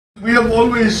We have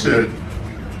always said,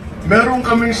 meron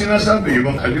kaming sinasabi,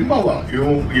 halimbawa,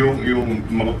 yung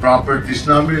mga properties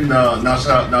namin na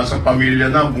nasa pamilya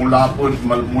na mula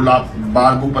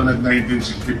bago pa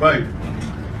nag-1965,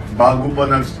 bago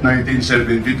pa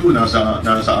nag-1972,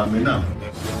 nasa amin na.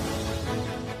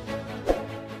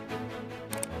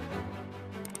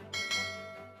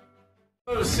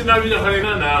 Sinabi niya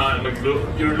kanina na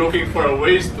you're looking for a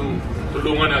ways to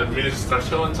tulungan ang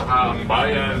administrasyon saka ang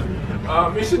bayan.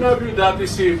 May sinabi dati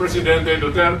si Presidente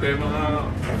Duterte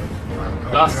mga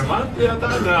last month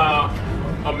yata na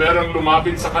merong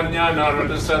lumapit sa kanya na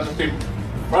representative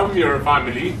from your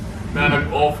family na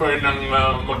nag-offer ng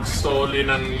magsoli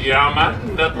ng yaman,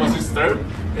 that was his term,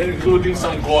 including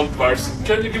some gold bars.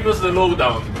 Can you give us the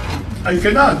lowdown? I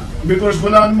cannot, because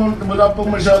wala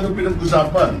pong masyadong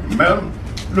pinag-usapan.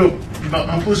 Look,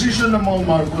 ang position ng mga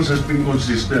Marcos has been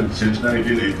consistent since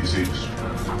 1986.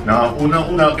 Na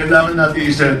unang-una, kailangan natin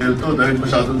i-settle to dahil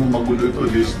masyado nung magulo ito.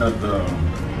 This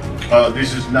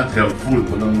is not helpful.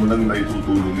 Walang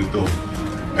naitutulong ito.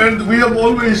 And we have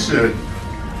always said,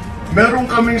 meron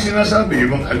kaming sinasabi,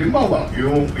 halimbawa,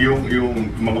 yung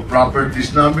mga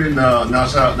properties namin na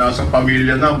nasa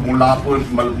pamilya na mula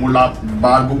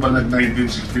bago pa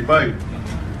nag-1965,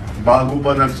 bago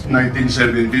pa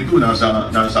nag-1972,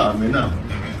 nasa amin na.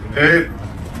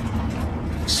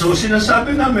 So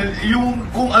sinasabi namin,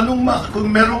 kung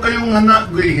meron kayong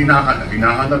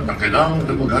hinahanap na kailangan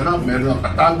maghanap, meron ang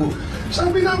katago.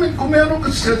 Sabi namin, kung meron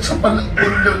kasi at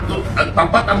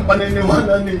tapat ang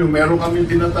paniniwala ninyo, meron kami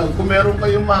tinatawag, kung meron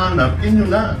kayong mahanap, inyo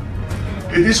na.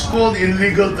 It is called in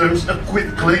legal terms a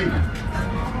quit claim.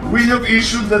 We have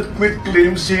issued that quit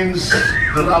claim since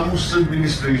the Ramos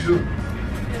administration.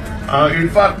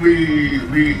 In fact, we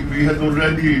had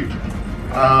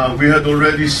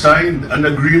already signed an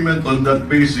agreement on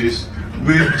that basis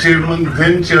with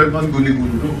then Chairman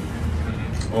Gunigundo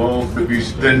of the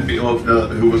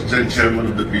who was then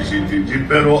Chairman of the PCGG,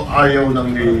 pero ayaw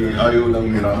lang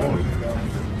ni Ramos.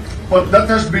 But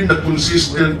that has been the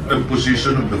consistent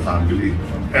position of the family.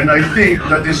 And I think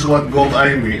that is what Bong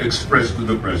expressed to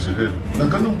the President. Na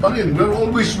ganun pa rin. We're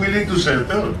always willing to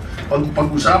settle.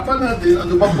 Pag-usapan natin,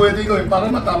 ano ba pwede gawin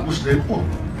para matapos din po.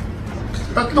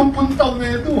 30 taon na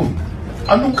ito.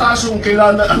 Anong kasong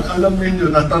alam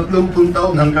ninyo na 30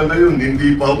 taon hanggang ngayon,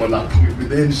 wala pang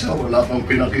ebidensya, wala pang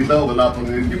pinakita, wala pang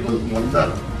hindi pa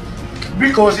kumanda.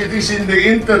 Because it is in the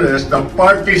interest, the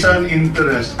partisan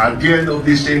interest, again, of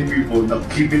these same people that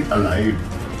keep it alive.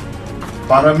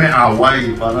 Para may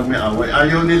away.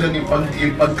 Ayaw nilang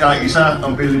ipagkaisa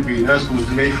ang Pilipinas kung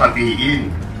may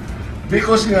hatiin.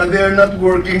 Because they are not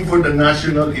working for the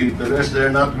national interest, they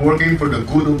are not working for the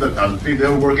good of the country, they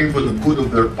are working for the good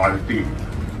of their party.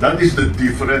 That is the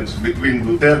difference between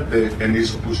Duterte and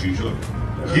his opposition.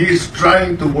 He is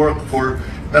trying to work for,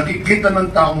 nakikita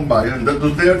ng taong bayan that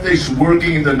Duterte is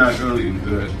working in the national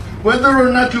interest. Whether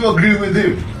or not you agree with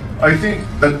him, I think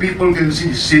that people can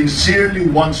see sincerely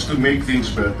wants to make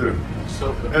things better.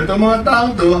 Ito mga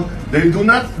taong to,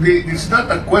 it's not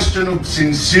a question of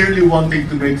sincerely wanting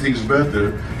to make things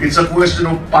better. It's a question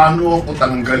of paano ako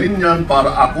tanggalin yan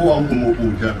para ako ang umupo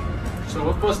dyan. So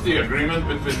what was the agreement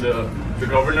between the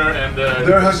governor and the...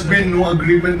 There has been no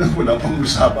agreement na wala pang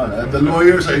usapan. The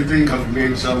lawyers, I think, have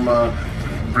made some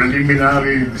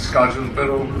preliminary discussions,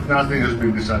 pero nothing has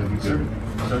been decided, sir.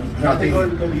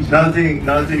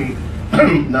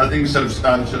 Nothing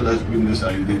substantial has been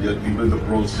decided yet. Even the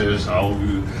process, how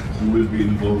we will be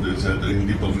involved, etc.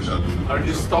 Hindi pa masyado. Are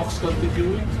these talks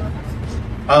continuing?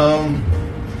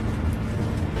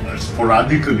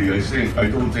 Sporadically, I think.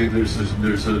 I don't think there's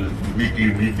a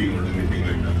weekly meeting or anything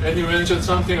like that. And you mentioned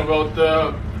something about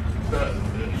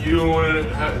you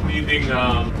needing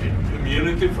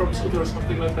immunity from suit or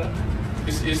something like that.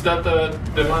 Is that a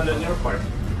demand on your part?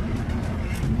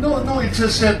 No, it's a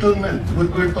settlement. What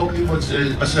we're talking about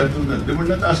is a settlement. They were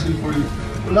not asking for it.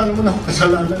 Wala naman ako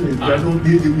kasalanan eh. I don't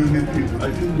need immunity. I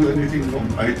didn't do anything wrong.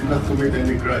 I did not commit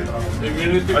any crime.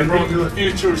 Immunity from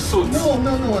future suits?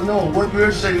 No. What we're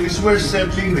saying is we're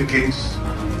settling the case.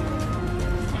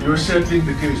 You're settling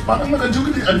the case. Parang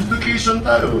nag-adjudication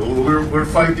tayo. We're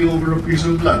fighting over a piece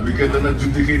of land. We get an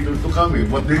adjudicator to come in.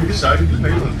 What they decide, yun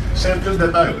na yun. Settle na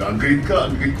tayo. Agreed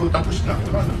ko, tapos na.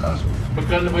 Wala ng kaso.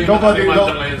 Pagkano ba yung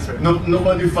nakademanda ngayon, sir?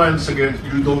 Nobody files against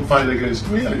you. Don't file against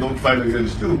me. I don't file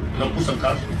against you. Tapos ang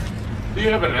kaso. Do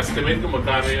you have an estimate kung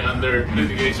magkano yung under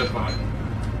litigation pa?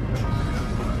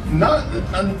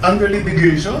 Under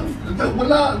litigation?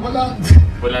 Wala. Wala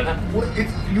na?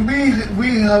 We,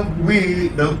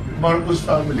 the Marcos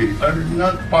family, are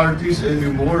not parties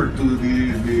anymore to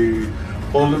the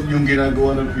all of yung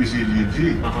ginagawa ng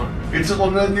PCGG. It's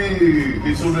already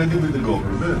with the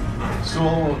government.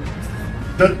 So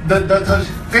that has,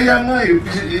 kaya nga you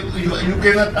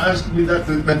cannot ask me that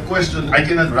question. I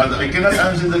cannot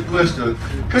answer that question.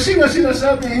 Kasi nga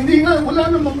sinasabi, hindi nga, wala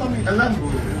naman kami alam.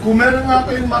 Kung meron nga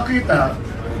kayong makita,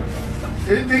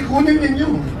 di kunin ninyo.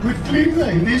 Quit claim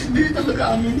na, hindi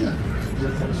talaga amin yan.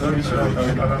 Sorry,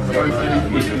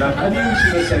 ano yung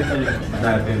sinasettle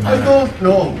natin? I don't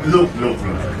know. Look.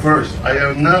 First, I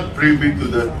am not privy to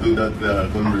that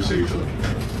conversation.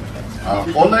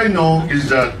 All I know is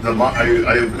that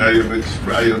I have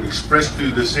expressed to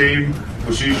you the same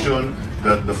position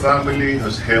that the family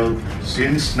has held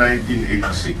since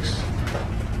 1986.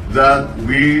 That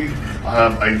we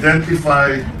have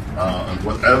identified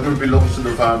whatever belongs to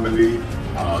the family,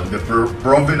 the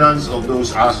provenance of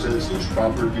those assets, those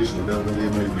properties, whatever they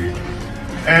may be.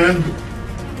 And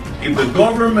if the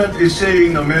government is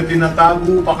saying na may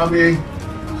tinatago pa kami,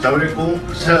 sabi ko,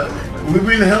 we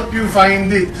will help you find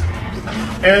it.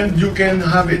 And you can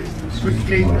have it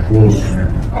quickly. Of course,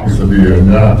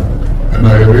 sabihin niya, and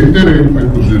I reiterate my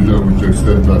position which I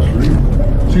said last week.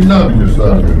 Sinabi niya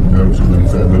sa akin, meron silang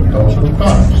 7,000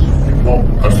 tons.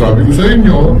 At sabi ko sa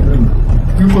inyo,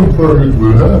 you confirm it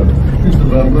will have. It's a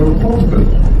matter of confidence.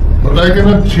 But I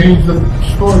cannot change the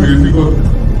story because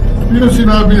yun ang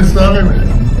sinabi niya sa akin.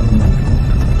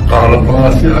 Karap pa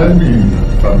nga si Amy.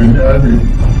 Sabi ni Amy,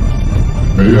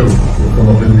 Mayor, huwag ka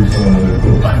makinig sa mga ito.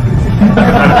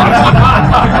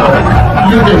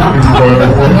 You can inquire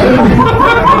for Amy.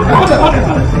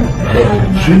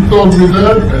 She told me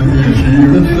that, and she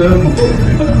even said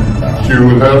she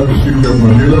will help the city of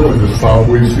Manila with the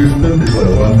subway system if I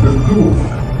wanted to.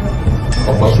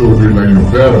 Papasukin lang yung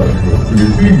pera.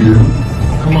 Pinipigil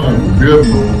ang mga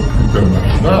gobyerno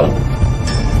international.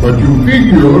 But yung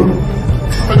figure,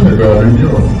 panagaling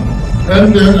yun. And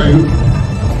then I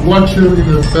watched her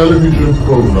in a television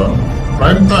program,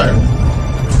 prime time,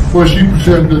 where she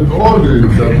presented all the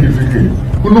certificates.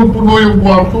 Punong-puno yung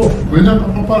kwarto. Ganyan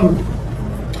kakapal.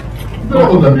 Hindi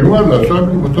ako naniwala.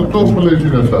 Sabi ko, totoo pala yung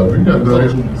sinasabi niya.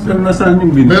 Dahil, Pero nasaan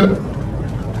yung binili?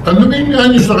 ano nga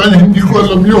niyo sa kanya, hindi ko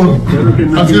alam yun.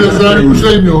 Ang sinasabi ko sa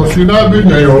inyo, sinabi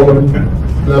niya yun.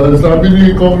 Dahil sabi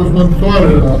ni Congressman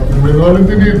Suarez, yung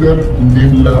minority leader,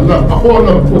 hindi nila alam. Ako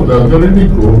alam ko, dahil narinig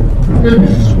ko, this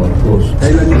is Marcos.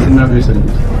 Kailan yung sinabi sa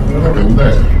inyo? Maganda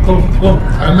eh.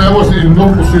 And I was in no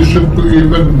position to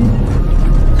even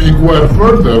inquire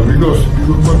further because hindi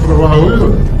ko matrabaho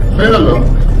yun. Kaya lang,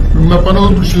 nung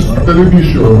napanood ko siya sa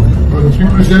television, when she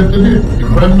presented it, if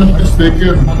I'm not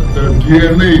mistaken, the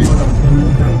GNA,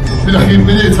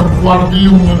 pinakita niya isang kwarto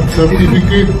yung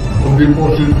certificate of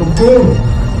deposit of gold.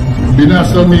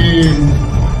 Binasa ni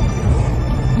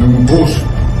ng host.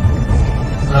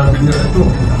 Sabi niya, ito,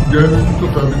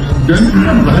 sabi niya,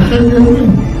 lahat niya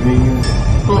rin.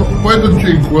 So, why don't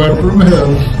you inquire from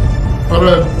health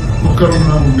para magkaroon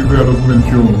ng development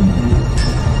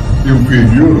yung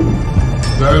figure?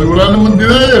 Dahil wala naman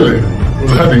denial eh.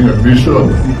 Wala rin ambition.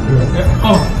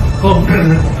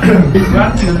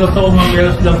 Totoo mga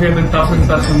meron lang 7,000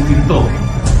 tons yung ginto.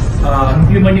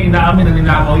 Hindi man niya inaamin na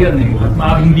ninakaw yan eh. At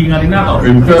maaaring hindi nga ninakaw.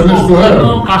 In fairness to her,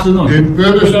 ano kaso nun? in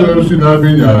fairness to her, sinabi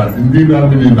niya, hindi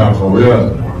namin ninakaw yan.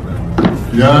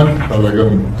 Yan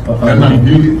talagang, yan ang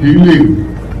hilig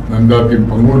ng dating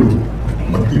Pangulo.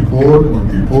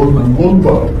 Mag-ipon ng gold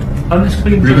bar.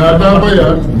 Binata pa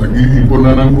yan, nag-iipon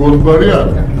na ng gold bar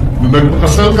yan. Nung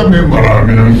nagpakasal kami,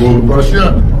 marami ng gold bars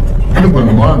yan. Ano ba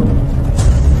naman?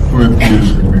 20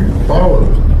 years kami power.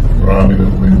 Marami na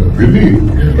kami nabili.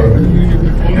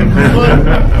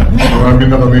 Marami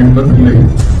na kami nabili.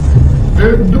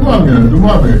 Eh,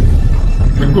 dumami.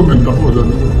 Nag-comment ako,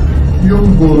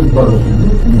 yung gold bars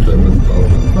yung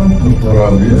 7,000 tons,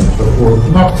 marami yan sa Fort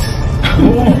Knox.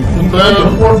 Dahil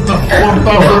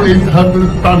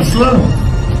 4,800 tons lang.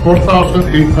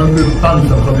 4,800 tons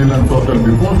ang kanilang total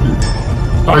deposit.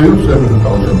 Tayo,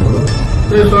 7,000 pala.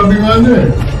 Eh, sabi nga niya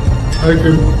I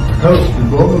can help the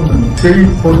government pay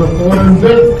for the foreign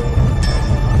debt.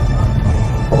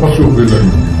 Papasukin lang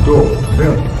yun dito.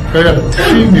 Kaya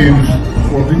she needs,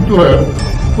 according to her,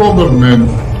 government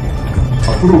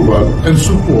approval and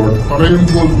support para yung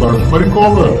gold bars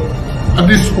ma-recover. At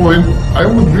this point, I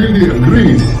would really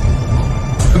agree.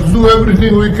 Let's do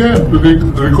everything we can to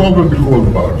recover the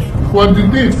gold bars.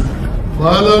 Quantity.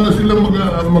 Bahala na sila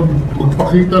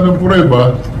magpakita ng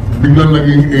pureba, biglang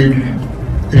naging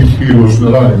 8 kilos na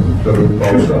lang.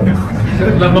 7,000.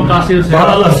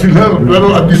 Bahala sila.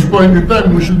 Pero at this point in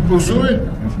time, we should pursue it.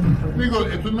 Because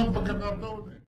ito na pagkakataon.